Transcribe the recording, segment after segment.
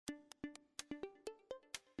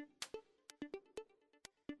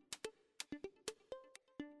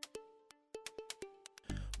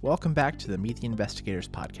Welcome back to the Meet the Investigators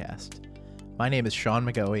podcast. My name is Sean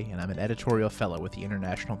McGoey, and I'm an editorial fellow with the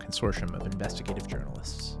International Consortium of Investigative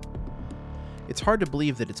Journalists. It's hard to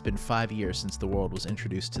believe that it's been 5 years since the world was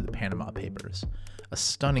introduced to the Panama Papers, a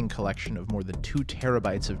stunning collection of more than 2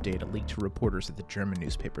 terabytes of data leaked to reporters at the German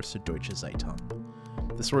newspaper Süddeutsche Zeitung.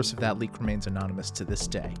 The source of that leak remains anonymous to this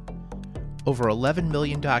day. Over 11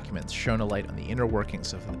 million documents shone a light on the inner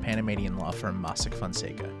workings of the Panamanian law firm Mossack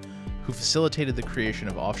Fonseca, who facilitated the creation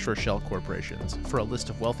of offshore shell corporations for a list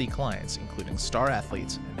of wealthy clients, including star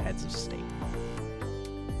athletes and heads of state.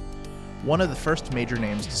 One of the first major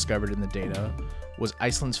names discovered in the data was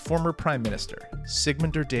Iceland's former prime minister,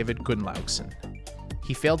 Sigmundur David Gunnlaugsson.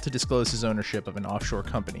 He failed to disclose his ownership of an offshore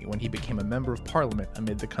company when he became a member of parliament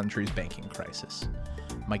amid the country's banking crisis.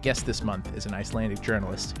 My guest this month is an Icelandic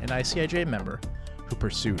journalist and ICIJ member who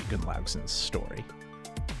pursued Gunnlaugsson's story.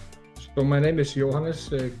 So my name is Johannes,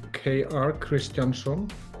 K.R.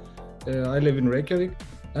 Kristjansson. I live in Reykjavik,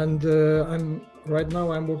 and right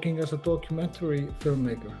now I'm working as a documentary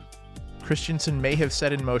filmmaker. Kristjansson may have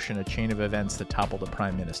set in motion a chain of events that toppled a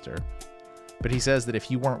prime minister, but he says that if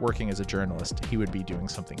he weren't working as a journalist, he would be doing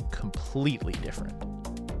something completely different.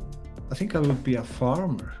 I think I would be a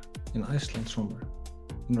farmer in Iceland somewhere,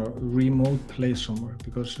 a remote place somewhere,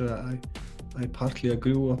 because I partly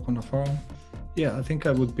grew up on a farm. Yeah, I think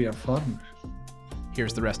I would be a farmer.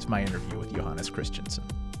 Here's the rest of my interview with Johannes Kristjansson.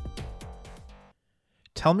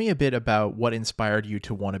 Tell me a bit about what inspired you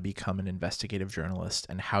to want to become an investigative journalist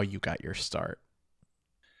and how you got your start.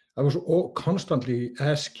 I was constantly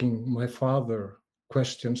asking my father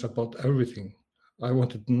questions about everything. I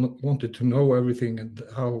wanted to know everything and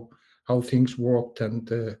how things worked, and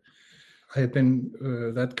I have been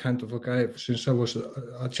that kind of a guy since I was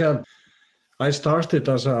a child. I started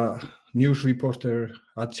as a news reporter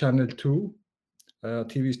at Channel 2, a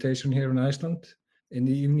TV station here in Iceland. In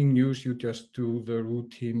the evening news, you just do the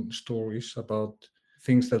routine stories about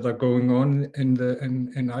things that are going on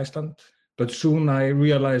in Iceland. But soon I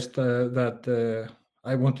realized that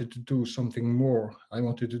I wanted to do something more. I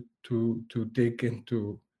wanted to dig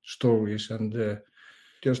into stories, and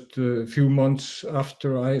just a few months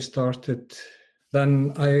after I started,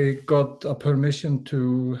 then I got a permission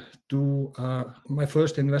to do my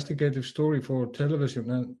first investigative story for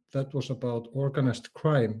television, and that was about organized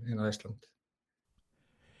crime in Iceland.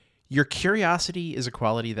 Your curiosity is a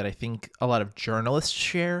quality that I think a lot of journalists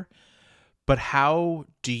share, but how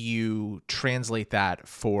do you translate that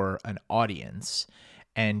for an audience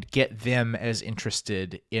and get them as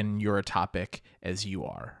interested in your topic as you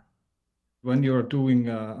are? When you're doing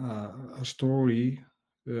a story,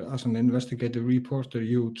 as an investigative reporter,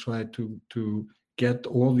 you try to get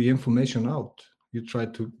all the information out. You try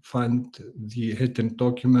to find the hidden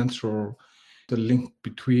documents or the link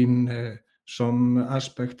between some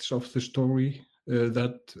aspects of the story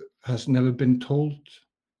that has never been told,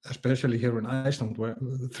 especially here in Iceland, where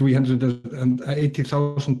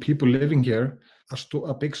 380,000 people living here.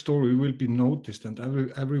 A big story will be noticed, and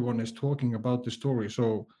everyone is talking about the story.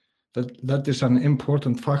 So that is an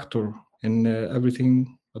important factor in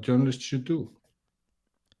everything a journalist should do.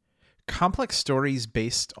 Complex stories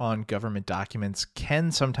based on government documents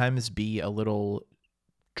can sometimes be a little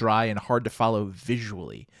dry and hard to follow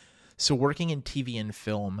visually. So working in TV and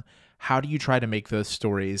film, how do you try to make those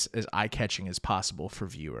stories as eye-catching as possible for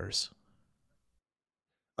viewers?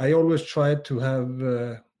 I always try to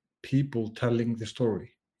have people telling the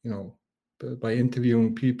story, by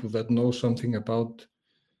interviewing people that know something about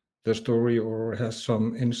the story or has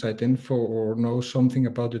some inside info or knows something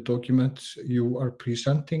about the documents you are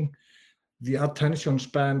presenting. The attention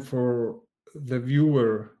span for the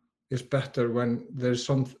viewer is better when there's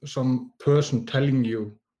some person telling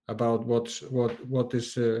you about what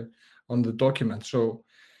is on the document. So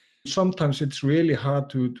sometimes it's really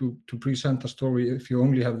hard to present a story if you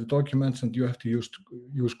only have the documents and you have to use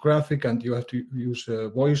graphic and you have to use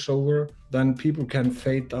voiceover. Then people can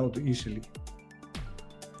fade out easily.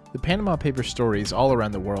 The Panama Papers stories all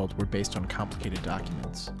around the world were based on complicated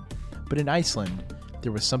documents. But in Iceland,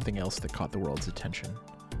 there was something else that caught the world's attention.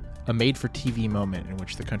 A made-for-TV moment in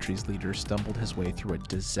which the country's leader stumbled his way through a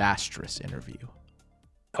disastrous interview.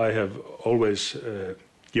 I have always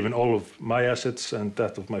given all of my assets and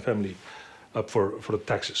that of my family up for the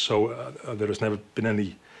taxes. So there has never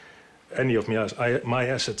been any of my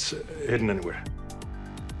assets hidden anywhere.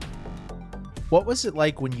 What was it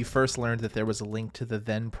like when you first learned that there was a link to the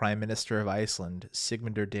then Prime Minister of Iceland,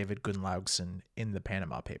 Sigmundur David Gunnlaugsson, in the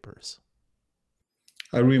Panama Papers?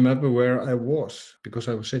 I remember where I was because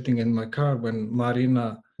I was sitting in my car when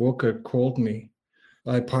Marina Walker called me.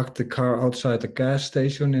 I parked the car outside a gas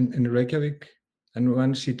station in Reykjavik, And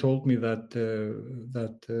when she told me that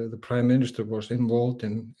the Prime Minister was involved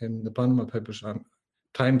in the Panama Papers,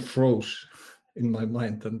 time froze in my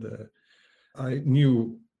mind, and I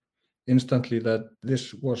knew instantly that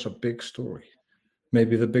this was a big story,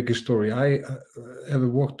 maybe the biggest story I ever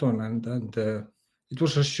worked on, and it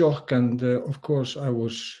was a shock. And of course, I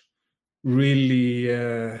was really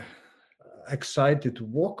excited to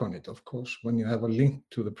work on it. Of course, when you have a link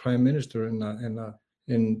to the Prime Minister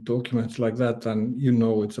in documents like that, then you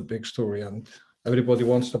know it's a big story, and everybody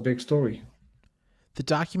wants a big story. The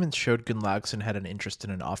documents showed Gunnlaugsson had an interest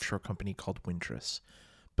in an offshore company called Wintris,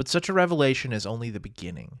 but such a revelation is only the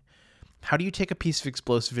beginning. How do you take a piece of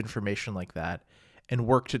explosive information like that and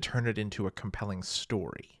work to turn it into a compelling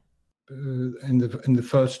story? In the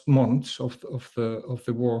first months of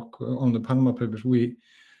the work on the Panama Papers,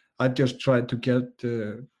 I just tried to get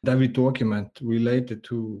every document related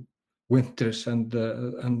to Wintris and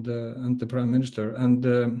the Prime Minister. And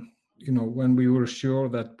when we were sure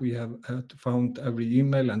that we had found every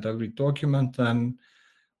email and every document, then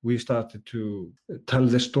we started to tell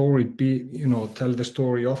the story. Tell the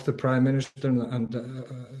story of the Prime Minister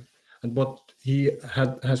and what he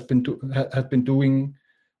had been doing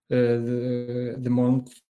the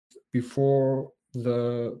month before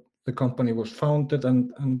the company was founded,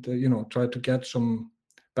 and try to get some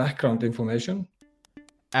background information.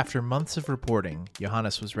 After months of reporting,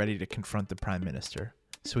 Johannes was ready to confront the Prime Minister,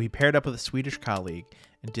 so he paired up with a Swedish colleague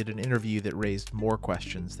and did an interview that raised more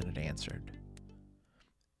questions than it answered.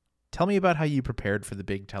 Tell me about how you prepared for the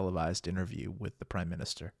big televised interview with the Prime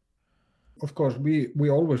Minister. Of course, we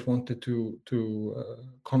always wanted to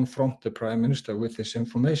confront the Prime Minister with this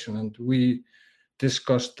information, and we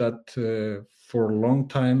discussed that for a long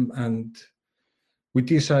time, and we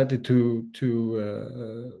decided to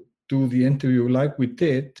do the interview like we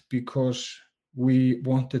did because we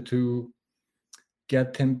wanted to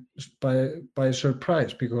get him by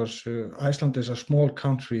surprise, because Iceland is a small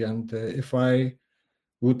country, and if I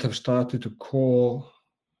would have started to call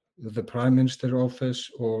the Prime Minister office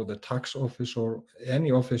or the tax office or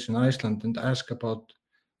any office in Iceland and ask about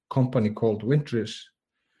a company called Wintris,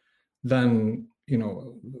 then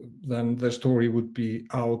the story would be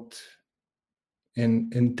out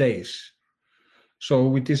in days. So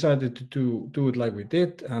we decided to do it like we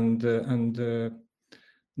did, and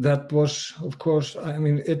that was, of course,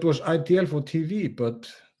 it was ideal for TV, but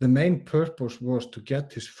the main purpose was to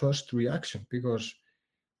get his first reaction, because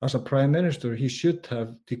as a Prime Minister, he should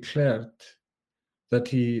have declared that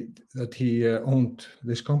he owned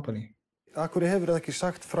this company. Akkur hefur það ekki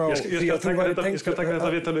sagt frá því að þú væri tengdur... Ég skal taka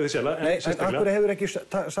þetta viðtal við þig sjálf, en akkur hefur ekki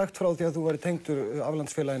sagt frá því að þú væri tengdur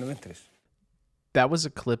aflandsfélaginu Wintris? That was a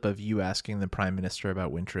clip of you asking the Prime Minister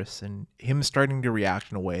about Wintris and him starting to react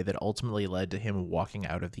in a way that ultimately led to him walking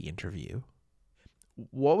out of the interview.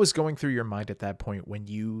 What was going through your mind at that point when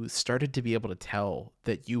you started to be able to tell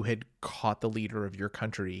that you had caught the leader of your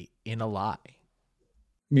country in a lie?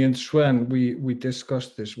 Me and Sven, we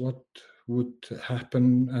discussed this, what would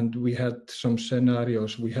happen, and we had some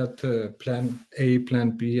scenarios. We had plan A,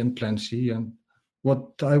 plan B, and plan C. And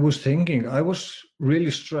what I was thinking, I was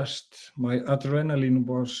really stressed. My adrenaline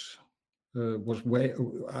was way.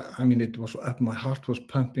 It was my heart was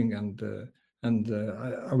pumping, and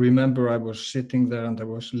I remember I was sitting there and I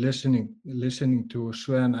was listening to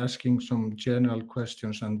Sven asking some general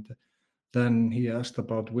questions, and then he asked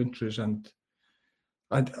about Wintris, and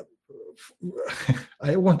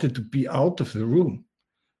I wanted to be out of the room,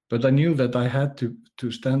 but I knew that I had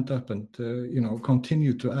to stand up and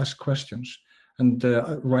continue to ask questions. And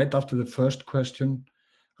right after the first question,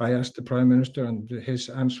 I asked the Prime Minister, and his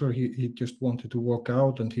answer, he just wanted to walk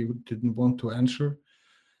out and he didn't want to answer.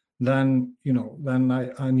 Then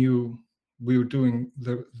I knew we were doing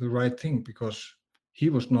the right thing, because he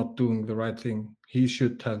was not doing the right thing. He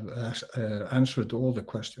should have answered all the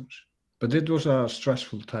questions. But it was a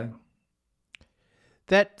stressful time.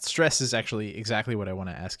 That stress is actually exactly what I want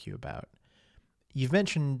to ask you about. You've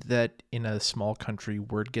mentioned that in a small country,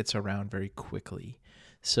 word gets around very quickly.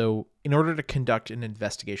 So in order to conduct an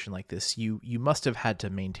investigation like this, you must have had to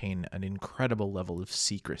maintain an incredible level of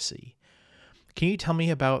secrecy. Can you tell me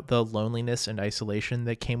about the loneliness and isolation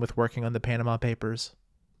that came with working on the Panama Papers?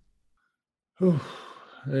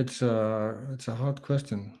 It's a hard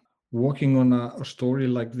question. Working on a story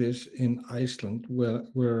like this in Iceland,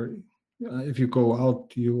 where if you go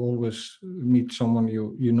out, you always meet someone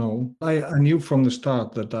you know. I knew from the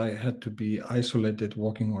start that I had to be isolated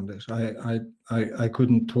working on this. I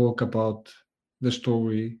couldn't talk about the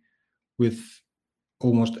story with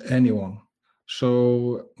almost anyone.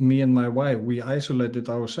 So me and my wife, we isolated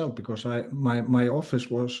ourselves because my office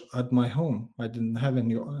was at my home. I didn't have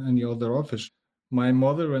any other office. My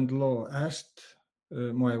mother-in-law asked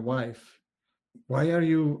my wife, "Why are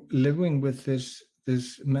you living with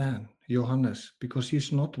this man, Johannes? Because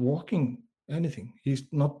he's not walking anything. He's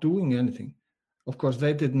not doing anything." Of course,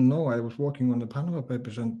 they didn't know I was working on the Panama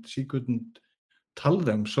Papers, and she couldn't tell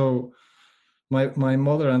them. So my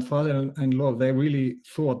mother and father-in-law, they really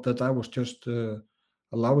thought that I was just a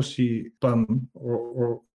lousy bum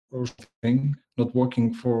or something, not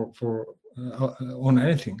working on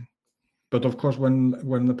anything. But of course,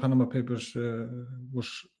 when the Panama Papers was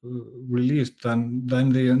released, then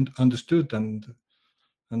they understood, and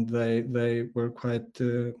they were quite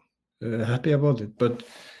happy about it. But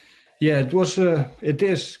yeah, it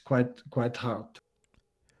is quite hard.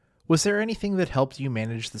 Was there anything that helped you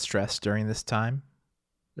manage the stress during this time?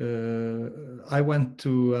 I went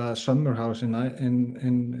to a summer house in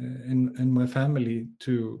my family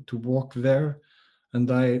to walk there, and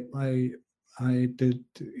I did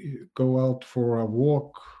go out for a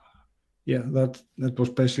walk. Yeah, that was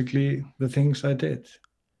basically the things I did.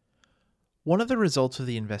 One of the results of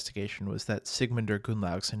the investigation was that Sigmundur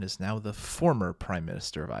Gunnlaugsson is now the former Prime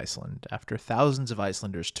Minister of Iceland, after thousands of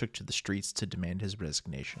Icelanders took to the streets to demand his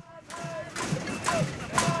resignation.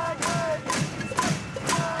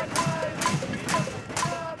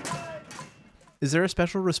 Is there a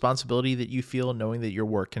special responsibility that you feel knowing that your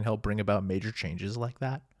work can help bring about major changes like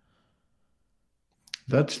that?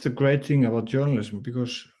 That's the great thing about journalism,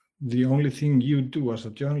 because the only thing you do as a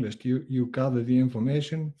journalist, you gather the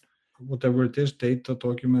information, whatever it is, data,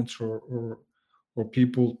 documents, or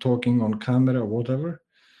people talking on camera or whatever,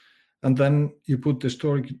 and then you put the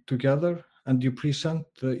story together and you present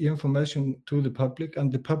the information to the public,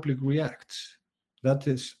 and the public reacts. That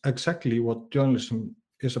is exactly what journalism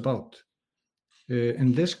is about.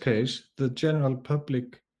 In this case, the general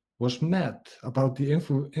public was mad about the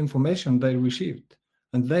information they received,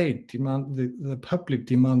 and the public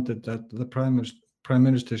demanded that the prime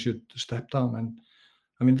minister should step down. And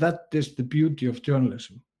I mean, that is the beauty of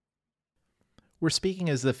journalism. We're speaking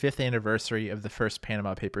as the 5th anniversary of the first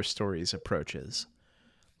Panama Papers stories approaches.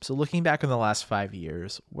 So looking back on the last 5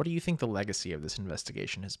 years, what do you think the legacy of this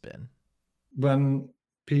investigation has been? When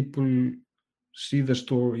people see the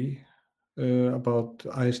story about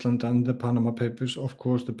Iceland and the Panama Papers, of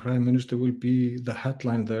course, the prime minister will be the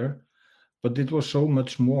headline there. But it was so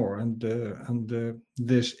much more, and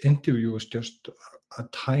this interview was just a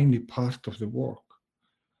tiny part of the work.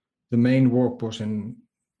 The main work was in,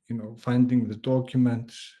 finding the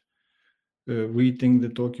documents, reading the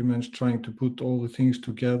documents, trying to put all the things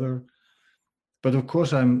together. But of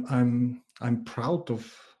course, I'm proud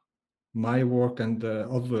of my work and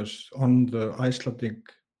others on the Icelandic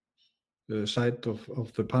side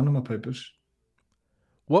of the Panama Papers.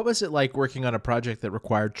 What was it like working on a project that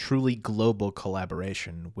required truly global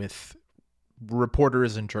collaboration with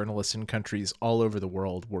reporters and journalists in countries all over the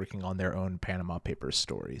world working on their own Panama Papers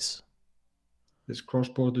stories? This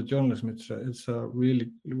cross-border journalism, it's a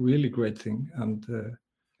really, really great thing, and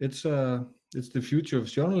it's the future of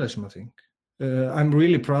journalism, I think. I'm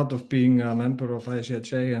really proud of being a member of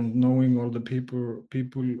ICIJ and knowing all the people,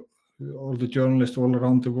 all the journalists all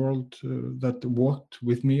around the world that worked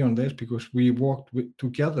with me on this, because we worked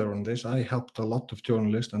together on this. I helped a lot of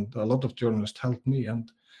journalists, and a lot of journalists helped me,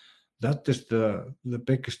 and that is the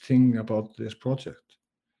biggest thing about this project.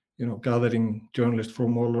 Gathering journalists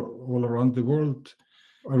from all around the world.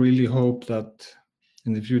 I really hope that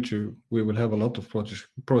in the future we will have a lot of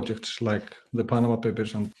projects like the Panama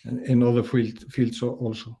Papers and in other fields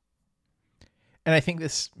also. And I think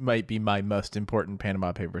this might be my most important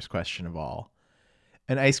Panama Papers question of all.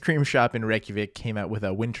 An ice cream shop in Reykjavik came out with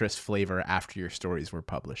a Winterest flavor after your stories were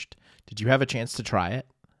published. Did you have a chance to try it?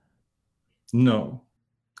 No,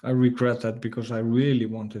 I regret that, because I really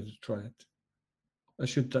wanted to try it. I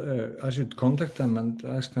should contact them and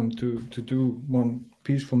ask them to do one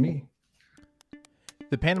piece for me.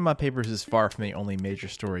 The Panama Papers is far from the only major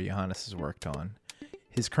story Johannes has worked on.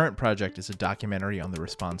 His current project is a documentary on the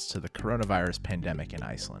response to the coronavirus pandemic in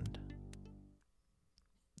Iceland.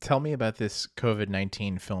 Tell me about this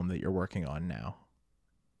COVID-19 film that you're working on now.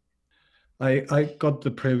 I got the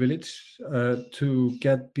privilege to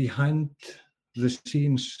get behind the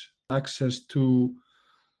scenes, access to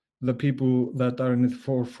the people that are in the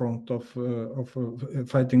forefront of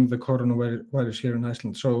fighting the coronavirus here in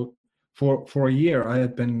Iceland. So for a year, I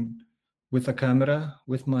had been with a camera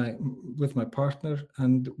with my partner,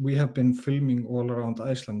 and we have been filming all around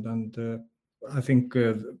Iceland. And I think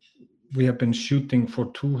we have been shooting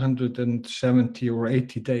for 270 or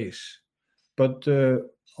 80 days. But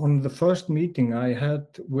on the first meeting I had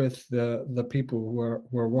with the people who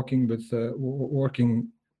were working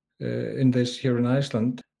in this here in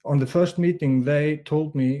Iceland, on the first meeting they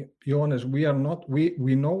told me, Johannes, we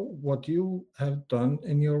know what you have done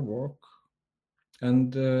in your work,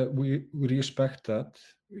 and we respect that.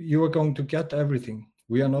 You are going to get everything.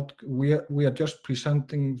 We are just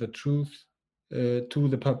presenting the truth to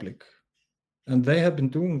the public. And they have been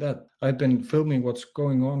doing that. I've been filming what's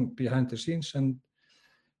going on behind the scenes, and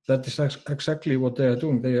that is exactly what they are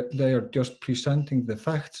doing. They are just presenting the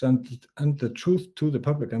facts and the truth to the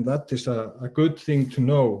public, and that is a good thing to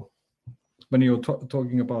know when you're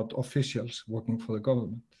talking about officials working for the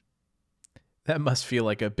government. That must feel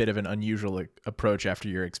like a bit of an unusual approach after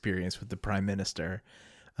your experience with the Prime Minister.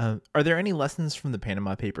 Are there any lessons from the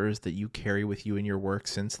Panama Papers that you carry with you in your work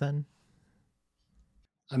since then?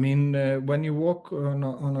 I mean, when you work on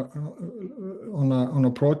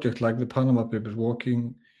a project like the Panama Papers,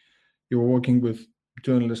 you're working with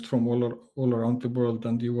journalists from all around the world,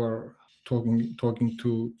 and you are talking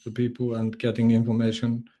to the people and getting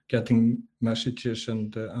information, getting messages,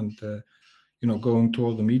 and going to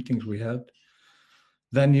all the meetings we had.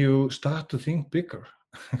 Then you start to think bigger.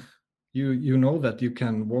 You know that you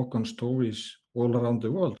can work on stories all around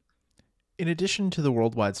the world. In addition to the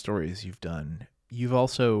worldwide stories you've done, you've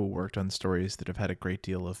also worked on stories that have had a great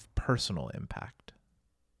deal of personal impact.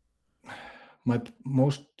 My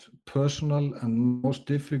most personal and most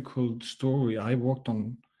difficult story I worked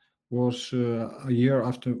on was a year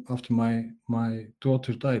after my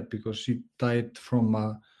daughter died, because she died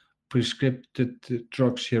from prescribed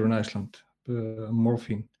drugs here in Iceland,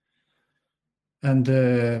 morphine. And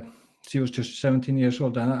she was just 17 years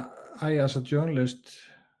old. And I as a journalist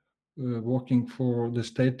working for the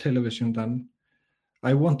state television then,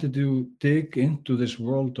 I wanted to dig into this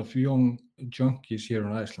world of young junkies here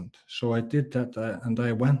in Iceland. So I did that, and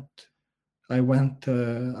I went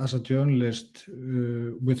as a journalist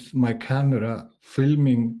with my camera,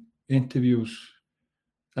 filming interviews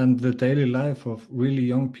and the daily life of really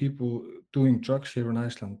young people doing drugs here in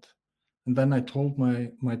Iceland. And then I told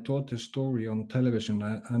my daughter's story on television,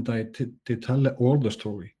 and I did tell all the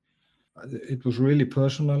story. It was really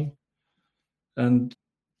personal, and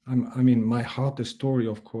I mean, my hardest story,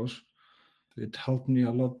 of course. It helped me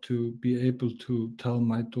a lot to be able to tell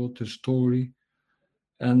my daughter's story,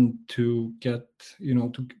 and to get,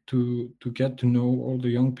 to get to know all the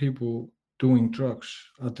young people doing drugs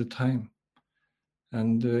at the time.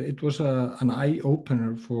 And it was an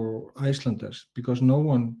eye-opener for Icelanders, because no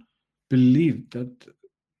one believed that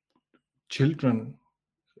children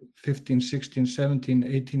 15, 16, 17,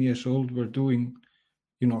 18 years old were doing,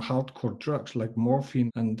 hardcore drugs like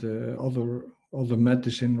morphine and other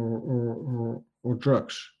medicine or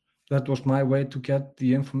drugs. That was my way to get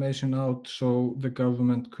the information out so the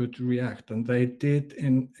government could react, and they did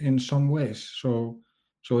in some ways. So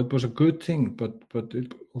it was a good thing, but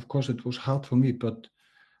of course it was hard for me. But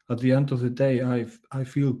at the end of the day, I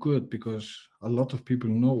feel good, because a lot of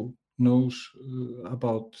people knows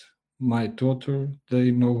about my daughter.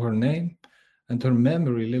 They know her name, and her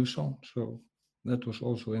memory lives on. So that was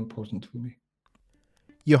also important for me.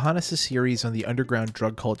 Johannes' series on the underground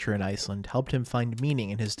drug culture in Iceland helped him find meaning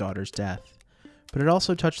in his daughter's death, but it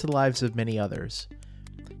also touched the lives of many others.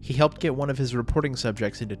 He helped get one of his reporting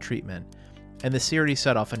subjects into treatment, and the series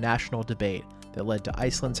set off a national debate that led to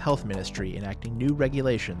Iceland's health ministry enacting new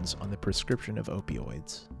regulations on the prescription of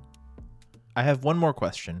opioids. I have one more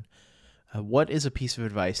question. What is a piece of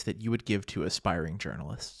advice that you would give to aspiring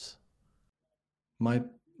journalists? My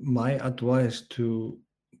advice to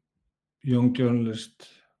young journalists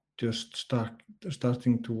just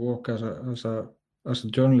starting to work as a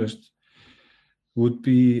journalist would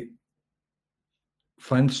be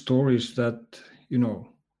find stories that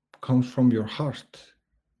comes from your heart.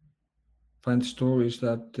 Find stories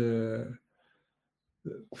that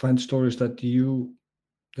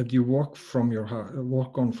you work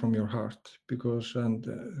on from your heart, because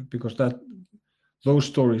those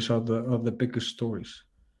stories are the biggest stories.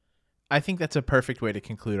 I think that's a perfect way to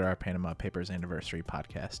conclude our Panama Papers Anniversary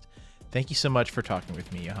podcast. Thank you so much for talking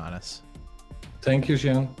with me, Johannes. Thank you,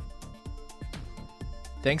 Sean.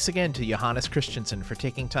 Thanks again to Johannes Kristjansson for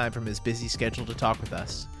taking time from his busy schedule to talk with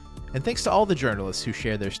us. And thanks to all the journalists who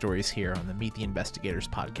share their stories here on the Meet the Investigators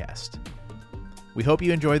podcast. We hope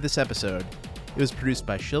you enjoyed this episode. It was produced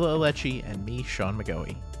by Sheila Alechi and me, Sean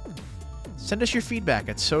McGoey. Send us your feedback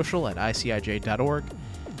at social@icij.org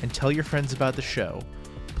and tell your friends about the show.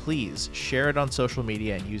 Please share it on social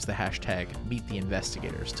media and use the hashtag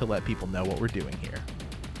 #MeetTheInvestigators to let people know what we're doing here.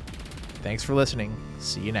 Thanks for listening.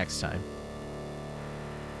 See you next time.